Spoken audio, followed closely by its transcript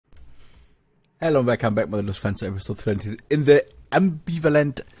Hello and welcome back, my little friends, to episode 20 in the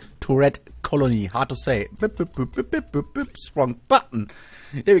Ambivalent Tourette colony. Hard to say. Bip, bip, bip, bip, bip, bip, bip, wrong button.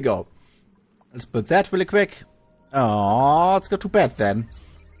 Here we go. Let's put that really quick. Oh, let's go to bed then.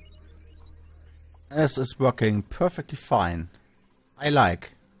 This is working perfectly fine. I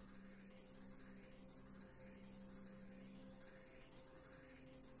like.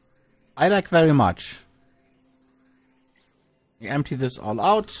 Very much. We empty this all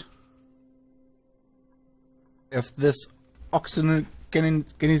out. If this oxygenized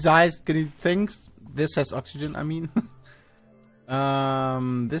things, this has oxygen, I mean.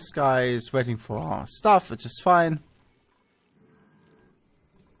 This guy is waiting for stuff, which is fine.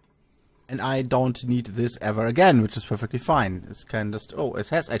 And I don't need this ever again, which is perfectly fine. This can just... Oh, it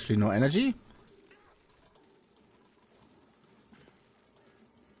has actually no energy.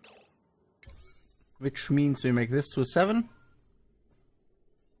 Which means we make this to a 7.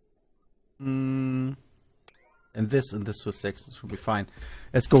 And this to a 6. This will be fine.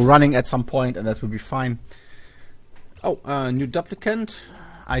 Let's go running at some point and that will be fine. Oh, new duplicant.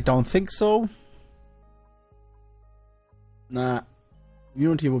 I don't think so. Nah.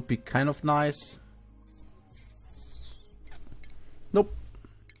 Unity would be kind of nice. Nope.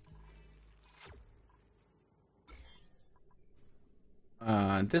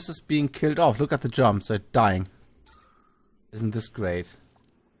 This is being killed off. Look at the jumps. They're dying. Isn't this great?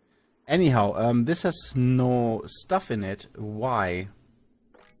 Anyhow, this has no stuff in it. Why?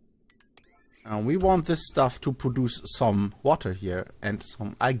 We want this stuff to produce some water here and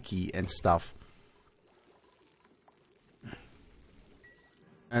some algae and stuff.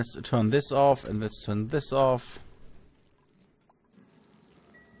 Let's turn this off and let's turn this off.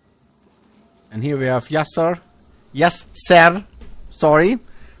 And here we have Yasser. Yes, sir. Sorry.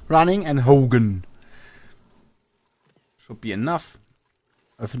 Running and Hogan. Should be enough.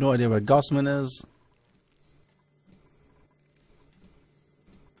 I have no idea where Gosman is.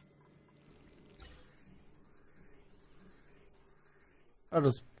 That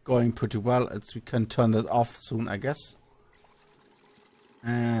is going pretty well. We can turn that off soon, I guess.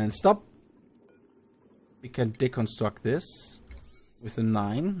 And stop. We can deconstruct this with a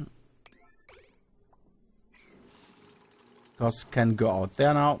 9. Because it can go out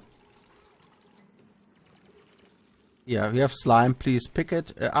there now. Yeah, we have slime. Please pick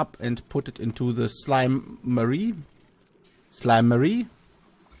it up and put it into the slimery. Slimery.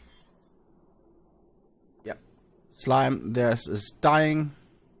 Yeah. Slime, is dying.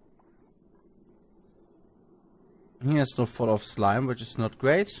 Here's still full of slime, which is not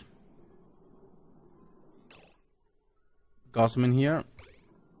great. Gosman here.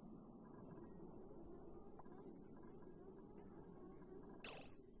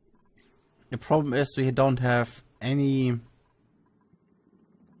 The problem is we don't have any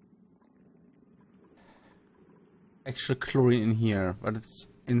extra chlorine in here, but it's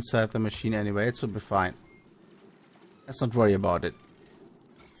inside the machine anyway. It should be fine. Let's not worry about it.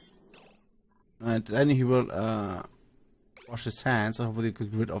 And then he will wash his hands. I hope he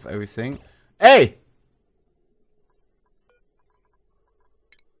get rid of everything. Hey!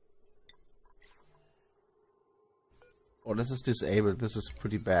 Oh, this is disabled. This is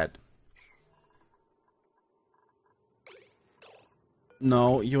pretty bad.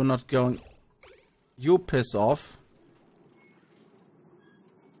 No, you're not going. You piss off.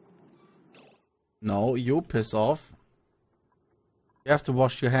 No, you piss off. You have to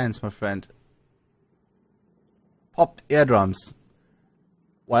wash your hands, my friend. Popped eardrums.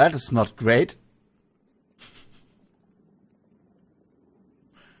 Well, that is not great.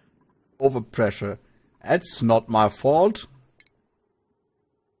 Overpressure. That's not my fault.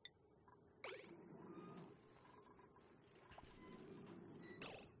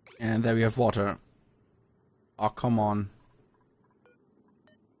 And there we have water. Oh, come on.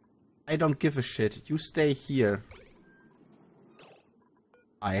 I don't give a shit. You stay here.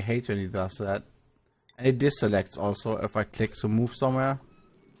 I hate when he does that. And it deselects also if I click to move somewhere.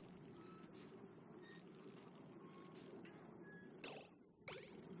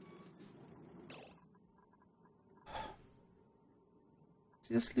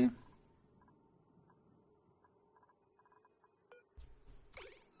 Seriously?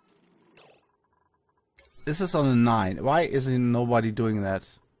 This is on a 9. Why isn't nobody doing that?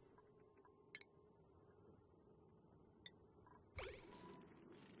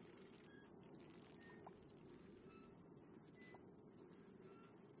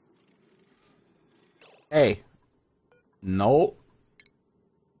 Hey. No.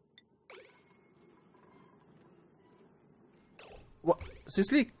 What?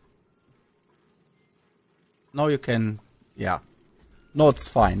 Seriously? Now you can... Yeah. No, it's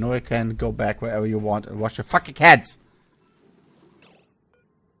fine. No, you can go back wherever you want and wash your fucking hands.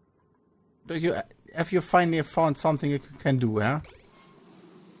 Have you finally found something you can do, huh?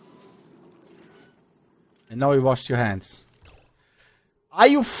 And now you washed your hands. Are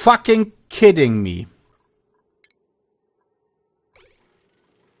you fucking kidding me?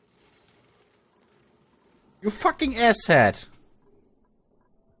 You fucking asshat.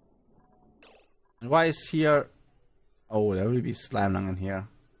 And why is here... Oh, there will be slime lung in here.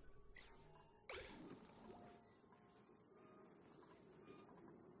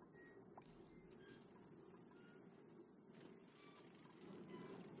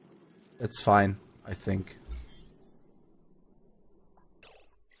 It's fine, I think.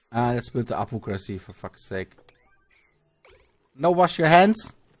 Let's build the apocracy, for fuck's sake. No, wash your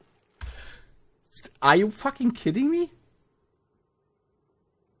hands? Are you fucking kidding me?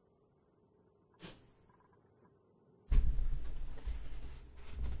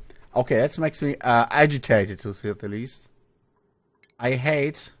 Okay, that makes me agitated, to say the least. I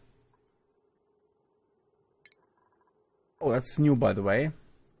hate... Oh, that's new, by the way.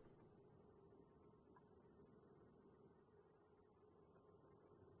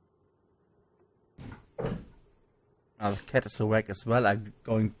 The cat is awake as well. I'm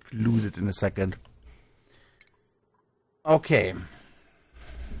going to lose it in a second. Okay.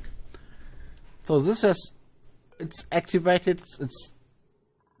 So this has... It's activated. It's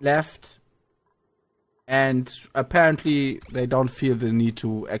left. And apparently they don't feel the need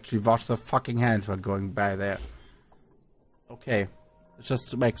to actually wash their fucking hands while going by there. Okay. It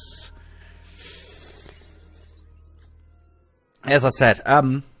just makes... As I said,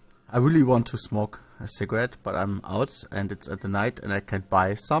 I really want to smoke a cigarette, but I'm out and it's at the night and I can't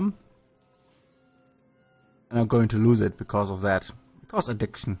buy some. And I'm going to lose it because of that. Because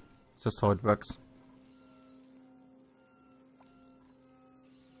addiction. It's just how it works.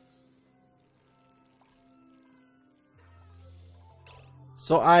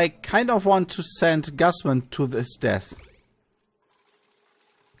 So I kind of want to send Gusman to his death.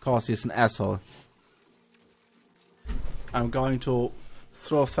 Because he's an asshole. I'm going to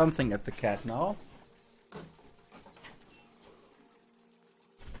throw something at the cat now.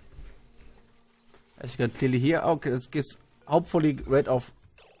 As you can clearly hear, okay, it gets hopefully rid of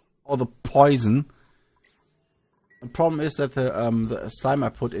all the poison. The problem is that the slime I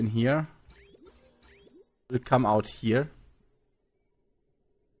put in here will come out here.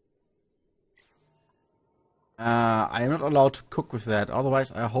 I am not allowed to cook with that,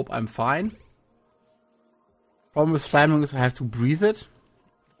 otherwise I hope I'm fine. Problem with slime is I have to breathe it.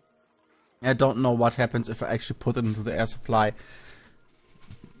 I don't know what happens if I actually put it into the air supply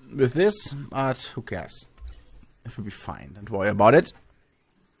with this, but who cares? It will be fine, don't worry about it.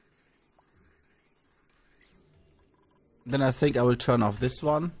 Then I think I will turn off this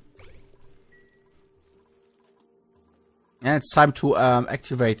one. And it's time to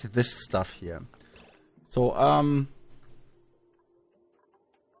activate this stuff here. So,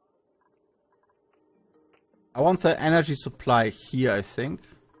 I want the energy supply here, I think.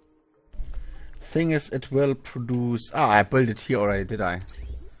 Thing is, it will produce... Ah, I built it here already, did I?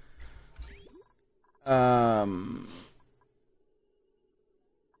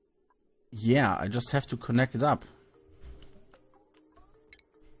 Yeah, I just have to connect it up.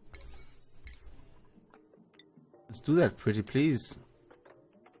 Let's do that, pretty please.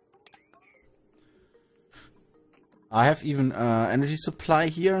 I have even energy supply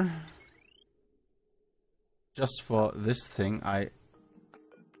here. Just for this thing, I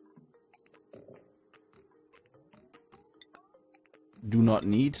do not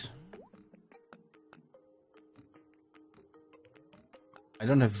need. I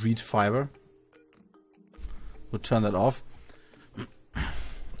don't have reed fiber. We'll turn that off.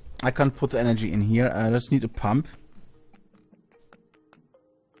 I can't put the energy in here. I just need a pump.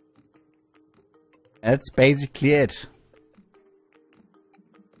 That's basically it.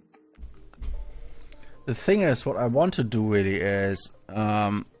 The thing is, what I want to do really is,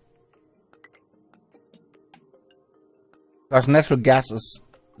 because natural gas is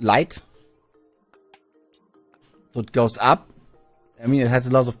light, so it goes up. I mean, it has a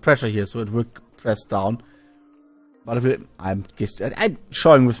lot of pressure here, so it will press down. But it will, I'm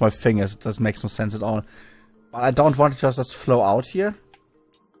showing with my fingers, it doesn't make no sense at all. But I don't want it to just flow out here.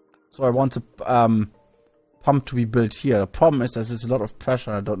 So I want the pump to be built here. The problem is that there's a lot of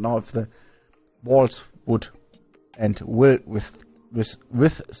pressure. I don't know if the walls would and will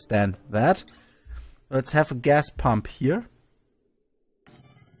withstand that. Let's have a gas pump here.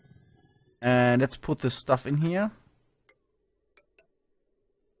 And let's put this stuff in here.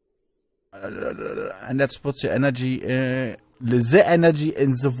 And let's put the energy the energy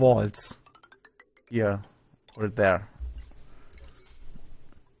in the vaults. Here. Or there.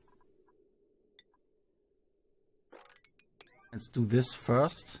 Let's do this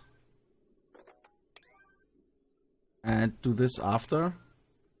first. And do this after.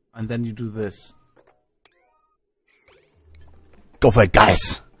 And then you do this. Go for it,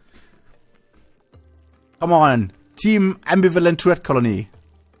 guys! Come on! Team Ambivalent Tourette Colony.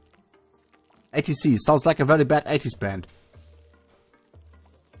 ATC. Sounds like a very bad 80s band.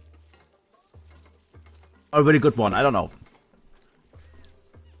 Or a very good one. I don't know.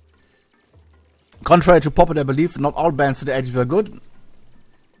 Contrary to popular belief, not all bands in the 80s were good.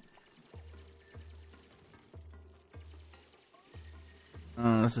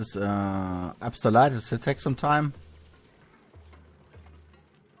 This is Absolute. This will take some time.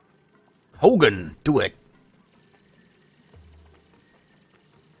 Hogan, do it.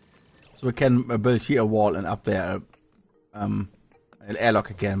 So we can build here a wall and up there an airlock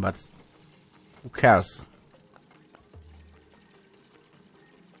again, but who cares?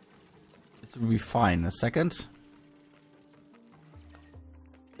 It will be fine. A second.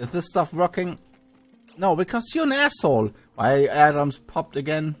 Is this stuff working? No, because you're an asshole. My air drums popped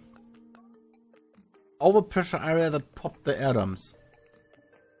again. Overpressure area that popped the air drums.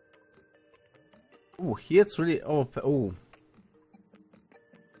 Oh, here it's really over. Oh.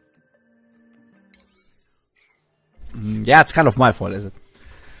 Yeah, it's kind of my fault, is it?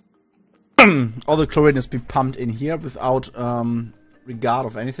 All the chlorine has been pumped in here without regard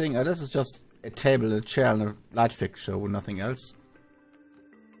of anything. This is just a table, a chair, and a light fixture with nothing else.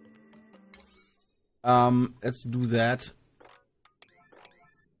 Let's do that.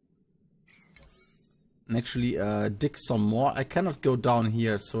 And actually dig some more. I cannot go down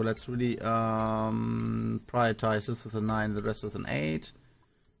here, so let's really prioritize this with a 9, the rest with an 8.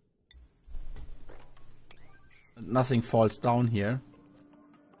 Nothing falls down here.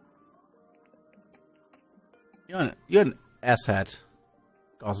 You're an asshat,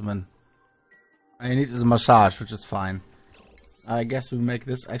 Gosman. All you need is a massage, which is fine. I guess we make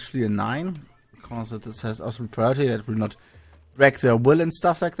this actually a 9. Because this has also priority, that will not break their will and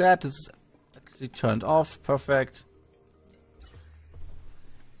stuff like that. This is actually turned off. Perfect.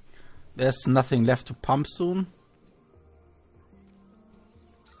 There's nothing left to pump soon.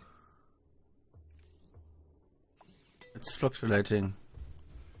 It's fluctuating.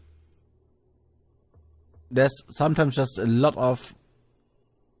 There's sometimes just a lot of...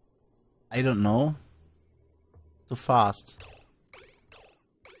 I don't know. Too fast.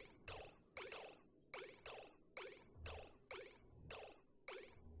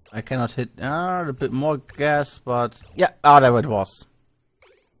 I cannot hit a bit more gas, but yeah, there it was.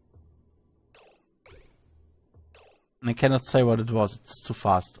 I cannot say what it was, it's too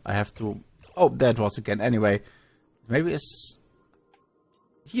fast. I have to... Oh, there it was again. Anyway, maybe it's...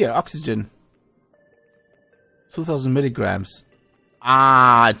 Here, oxygen. 2000 milligrams.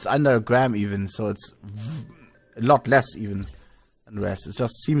 It's under a gram even, so it's a lot less even than the rest. It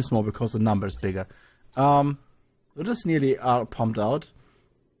just seems more because the number is bigger. So this nearly are pumped out.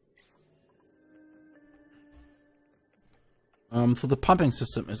 So the pumping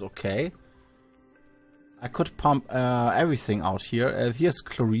system is okay. I could pump everything out here. Here's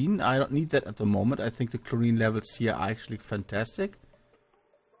chlorine. I don't need that at the moment. I think the chlorine levels here are actually fantastic.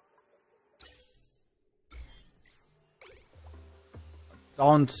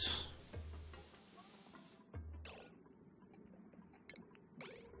 Don't...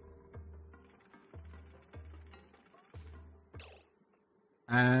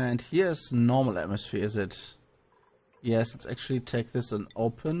 And here's normal atmosphere, is it? Yes, let's actually take this and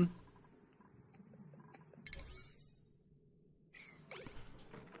open.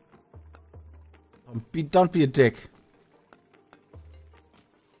 Don't be a dick.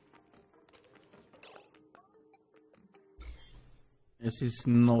 Yes, there's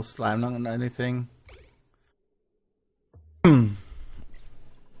no slime lung and anything. I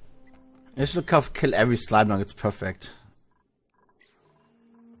should kill every slime lung, it's perfect.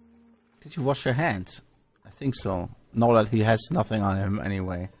 Did you wash your hands? I think so. Know that he has nothing on him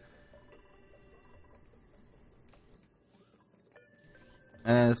anyway.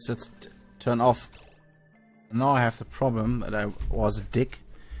 And let's turn off. Now I have the problem that I was a dick.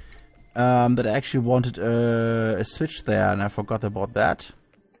 That I actually wanted a switch there and I forgot about that.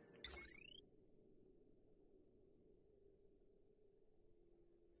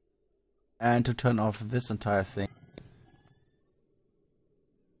 And to turn off this entire thing.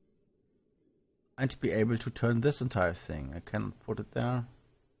 And to be able to turn this entire thing. I cannot put it there.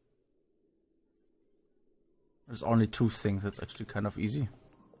 There's only two things. That's actually kind of easy.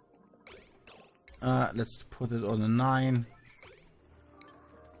 Let's put it on a 9.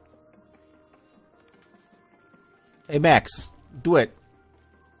 Hey Max, do it.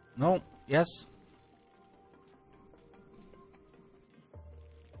 No? Yes?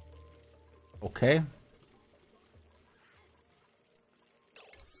 Okay.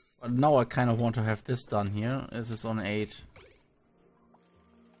 But now I kind of want to have this done here. This is on 8.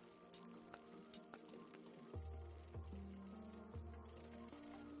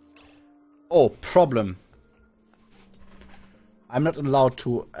 Oh, problem. I'm not allowed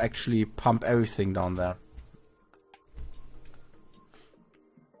to actually pump everything down there.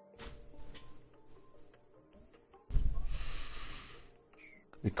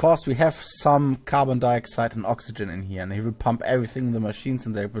 Because we have some carbon dioxide and oxygen in here, and he will pump everything in the machines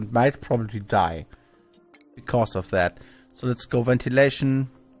and they might probably die because of that. So let's go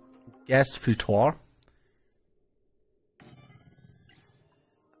ventilation, gas filter.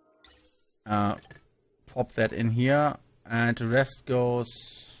 Pop that in here, and the rest goes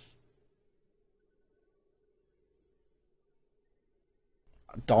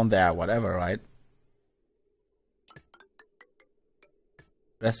down there, whatever, right?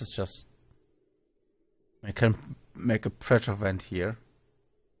 Rest is just, I can make a pressure vent here,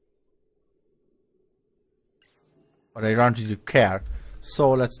 but I don't really care.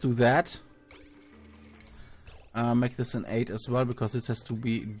 So let's do that. Make this an 8 as well, because this has to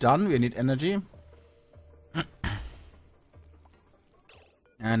be done. We need energy.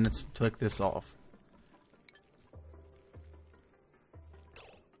 And let's take this off.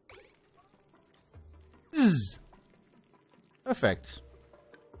 Zzz. Perfect.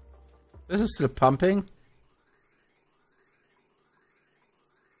 This is still pumping.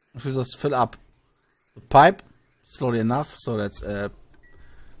 If we just fill up the pipe slowly enough, so let's turn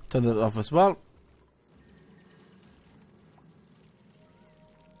that off as well.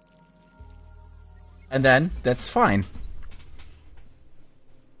 And then that's fine.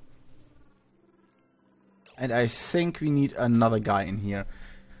 And I think we need another guy in here.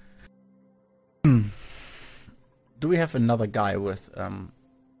 Do we have another guy with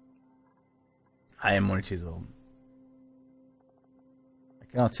high immunity though? I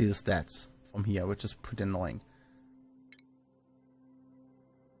cannot see the stats from here, which is pretty annoying.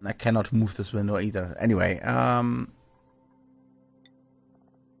 And I cannot move this window either. Anyway,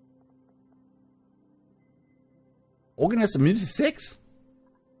 Organ has immunity 6?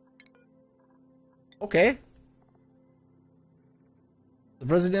 Okay. The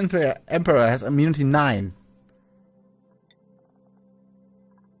President Emperor has immunity 9.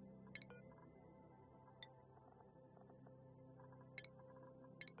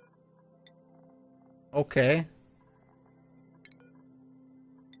 Okay.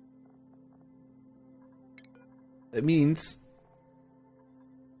 That means...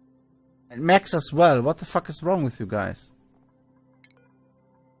 And Max as well. What the fuck is wrong with you guys?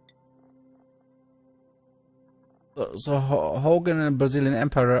 So Hogan and Brazilian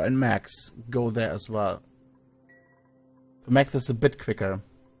Emperor and Max go there as well. To make this a bit quicker.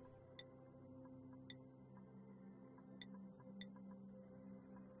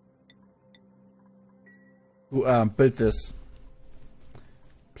 Who built this?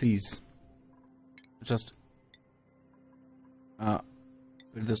 Please. Just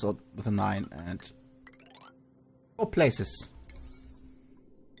build this out with a 9 and 4 places.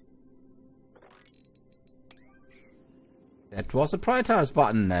 That was a prioritize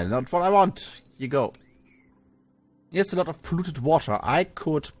button, not what I want. Here you go. Here's a lot of polluted water. I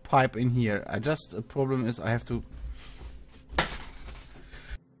could pipe in here. The problem is I have to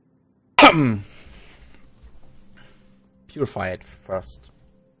purify it first.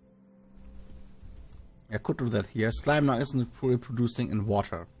 I could do that here. Slime now isn't reproducing in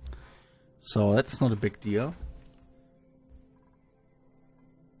water, so that's not a big deal.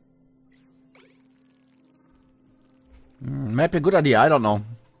 Might be a good idea, I don't know.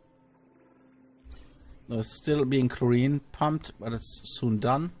 There's still being chlorine pumped, but it's soon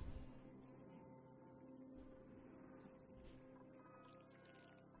done.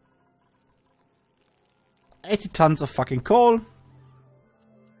 $80 tons of fucking coal.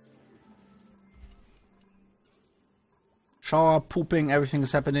 Shower, pooping, everything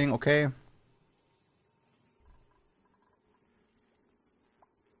is happening, okay.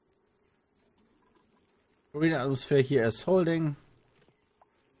 Green atmosphere here is holding.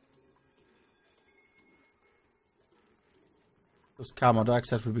 This carbon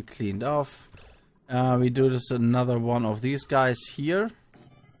dioxide will be cleaned off. We do this another one of these guys here.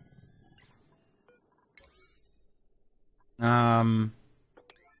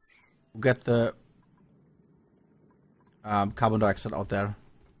 Get the carbon dioxide out there.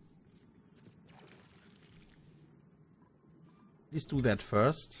 Please do that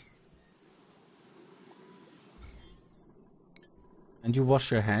first. And you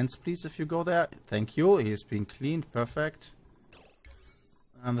wash your hands, please, if you go there. Thank you. He is being cleaned. Perfect.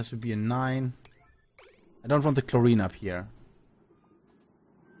 And this would be a 9. I don't want the chlorine up here.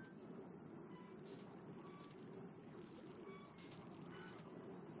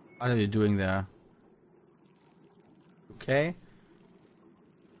 What are you doing there? Okay.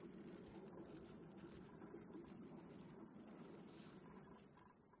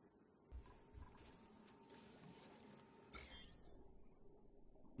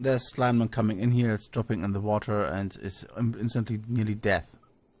 There's slime not coming in here, it's dropping in the water and is instantly nearly death.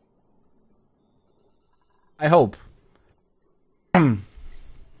 I hope. They're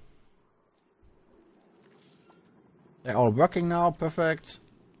all working now, perfect.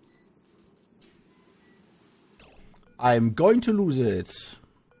 I'm going to lose it.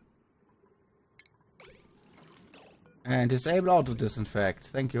 And disable auto disinfect,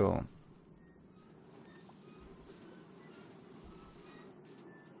 thank you.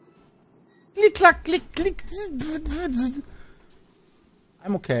 Click, clack, click, click.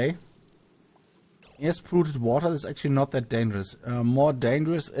 I'm okay. Yes, polluted water is actually not that dangerous. More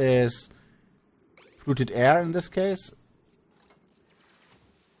dangerous is polluted air in this case.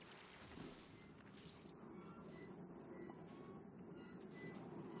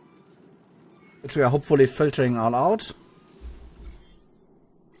 Which we are hopefully filtering all out.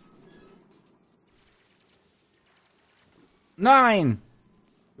 Nine!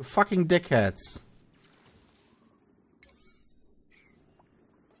 You fucking dickheads.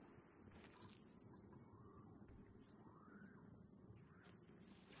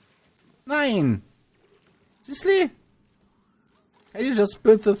 Nine! Seriously? Can you just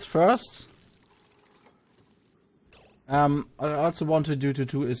build this first? What I also want you to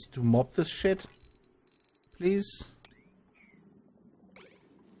do is to mop this shit. Please.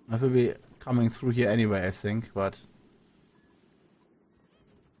 I will be coming through here anyway, I think, but...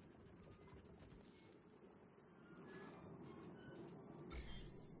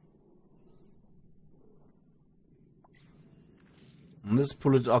 And this is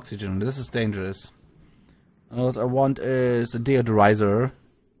polluted oxygen. This is dangerous. And what I want is a deodorizer.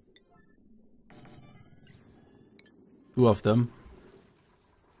 2 of them.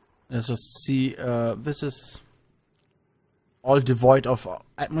 Let's just see. This is all devoid of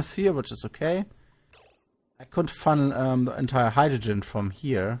atmosphere, which is okay. I could funnel the entire hydrogen from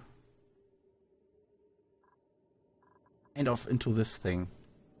here and off into this thing.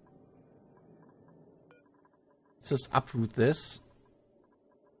 Let's just uproot this.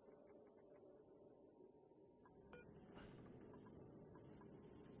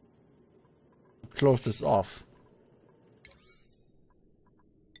 Close this off.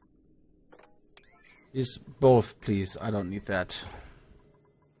 Is both, please. I don't need that.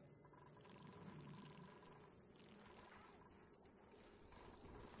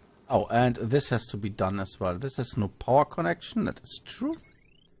 Oh, and this has to be done as well. This has no power connection. That is true.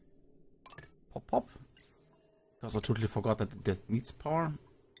 Pop, pop. Because I totally forgot that that needs power.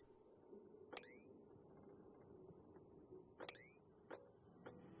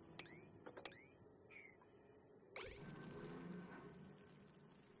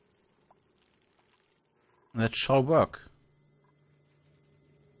 That shall work.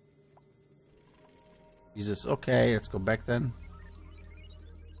 Jesus, okay, let's go back then.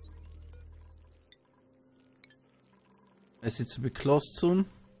 This needs to be closed soon.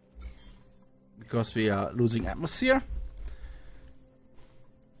 Because we are losing atmosphere.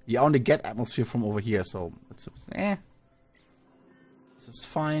 We only get atmosphere from over here, so it's this is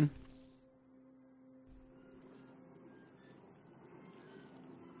fine.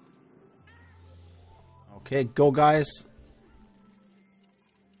 Okay, go guys.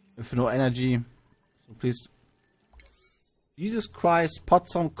 With no energy. So please. Jesus Christ,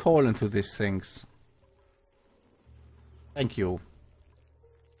 put some coal into these things. Thank you.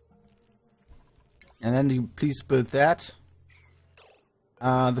 And then you please build that.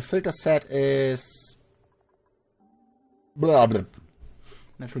 The filter set is blah blah.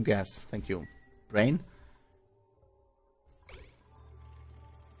 Natural gas, thank you. Brain.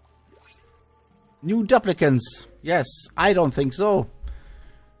 New duplicants. Yes, I don't think so.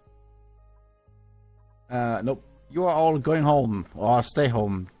 Nope. You are all going home or stay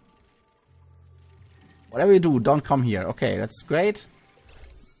home. Whatever you do, don't come here. Okay, that's great.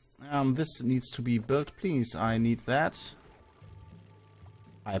 This needs to be built, please. I need that.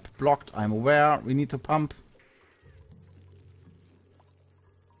 Pipe blocked. I'm aware. We need to pump.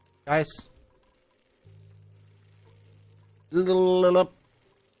 Guys.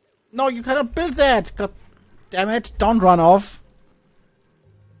 No, you cannot build that! God damn it, don't run off.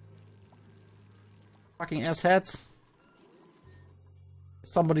 Fucking assheads.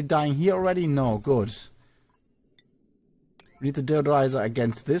 somebody dying here already? No, good. We need the deodorizer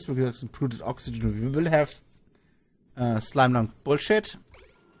against this because improved oxygen. We will have slime lung bullshit.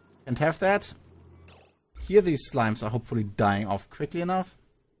 Can't have that. Here these slimes are hopefully dying off quickly enough.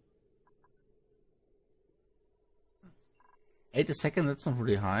 80 seconds, that's not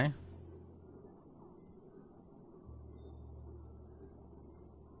really high.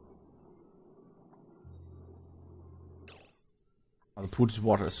 Oh, the polluted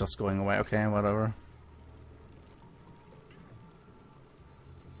water is just going away. Okay, whatever.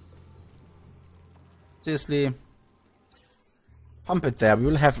 Seriously. Pump it there. We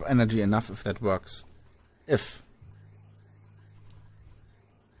will have energy enough if that works. If.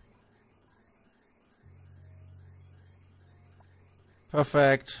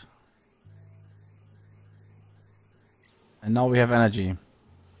 Perfect. And now we have energy.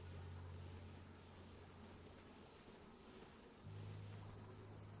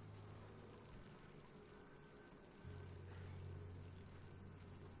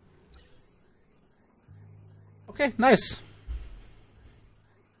 Okay, nice.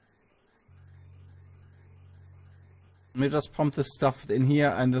 Let me just pump this stuff in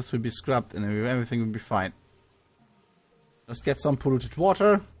here and this will be scrubbed and everything will be fine. Let's get some polluted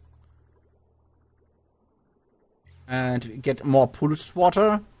water. And we get more polluted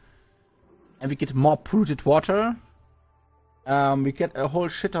water. And we get more polluted water. We get a whole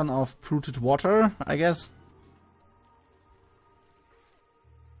shit ton of polluted water, I guess.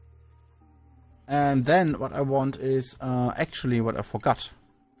 And then what I want is, actually what I forgot,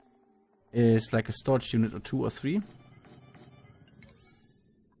 is like a storage unit or 2 or 3.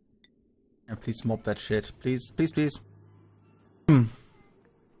 And please mop that shit. Please, please, please.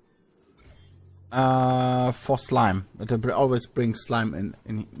 For slime. It always brings slime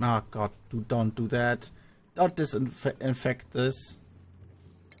in. Oh god, don't do that. Don't disinfect this.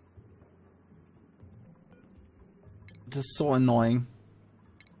 It is so annoying.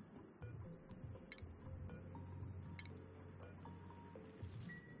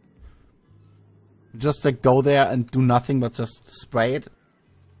 Just like go there and do nothing but just spray it.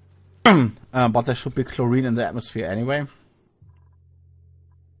 But there should be chlorine in the atmosphere anyway.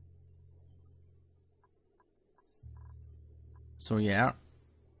 So yeah.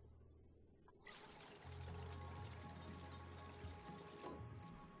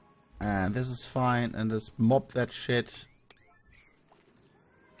 And this is fine. And just mop that shit.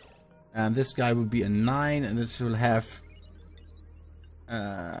 And this guy will be a 9 and it will have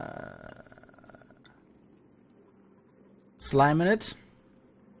slime in it.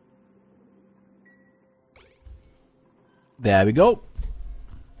 There we go.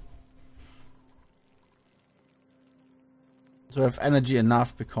 So we have energy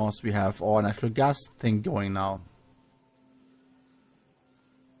enough because we have our natural gas thing going now.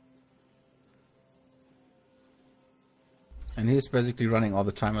 And he's basically running all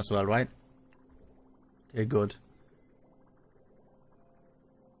the time as well, right? Okay, good.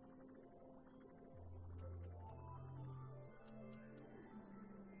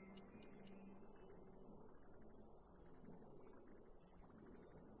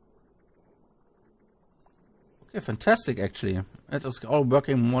 Okay, fantastic actually. It is all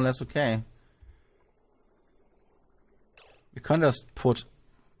working more or less okay. We can just put...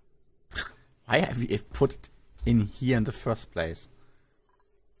 Why have we put it in here in the first place?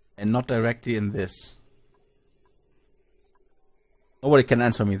 And not directly in this? Nobody can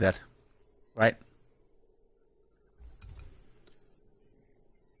answer me that. Right?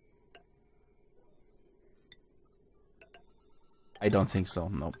 I don't think so,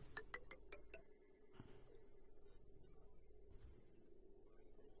 no.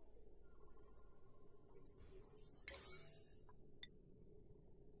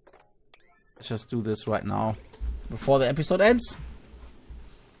 Let's just do this right now before the episode ends.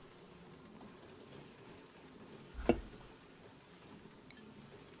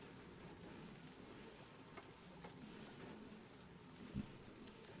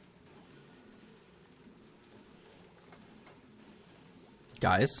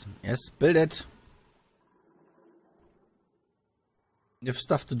 Guys, yes, build it. You have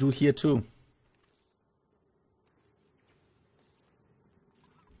stuff to do here too.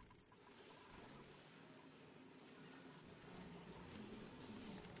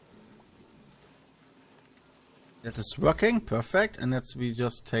 That is working, perfect, and let's we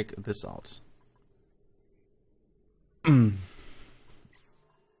just take this out.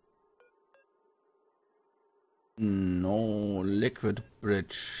 No liquid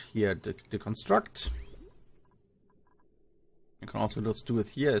bridge here to deconstruct. You can also let's do it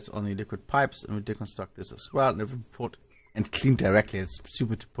here, it's only liquid pipes, and we deconstruct this as well. And if we put and clean directly. It's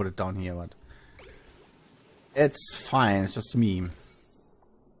stupid to put it down here, but it's fine. It's just me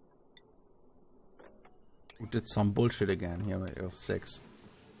who did some bullshit again. Here we go, 6.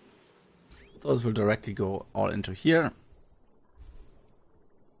 Those will directly go all into here.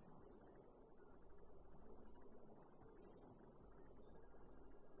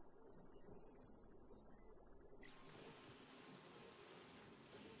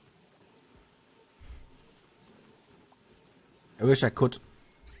 I wish I could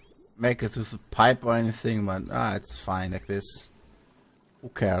make it with the pipe or anything, but it's fine like this. Who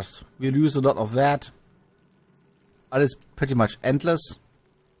cares? We'll use a lot of that. But it's pretty much endless.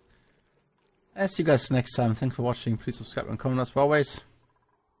 I'll see you guys next time. Thanks for watching. Please subscribe and comment as always.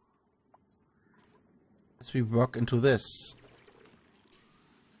 As we work into this.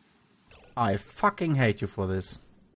 I fucking hate you for this.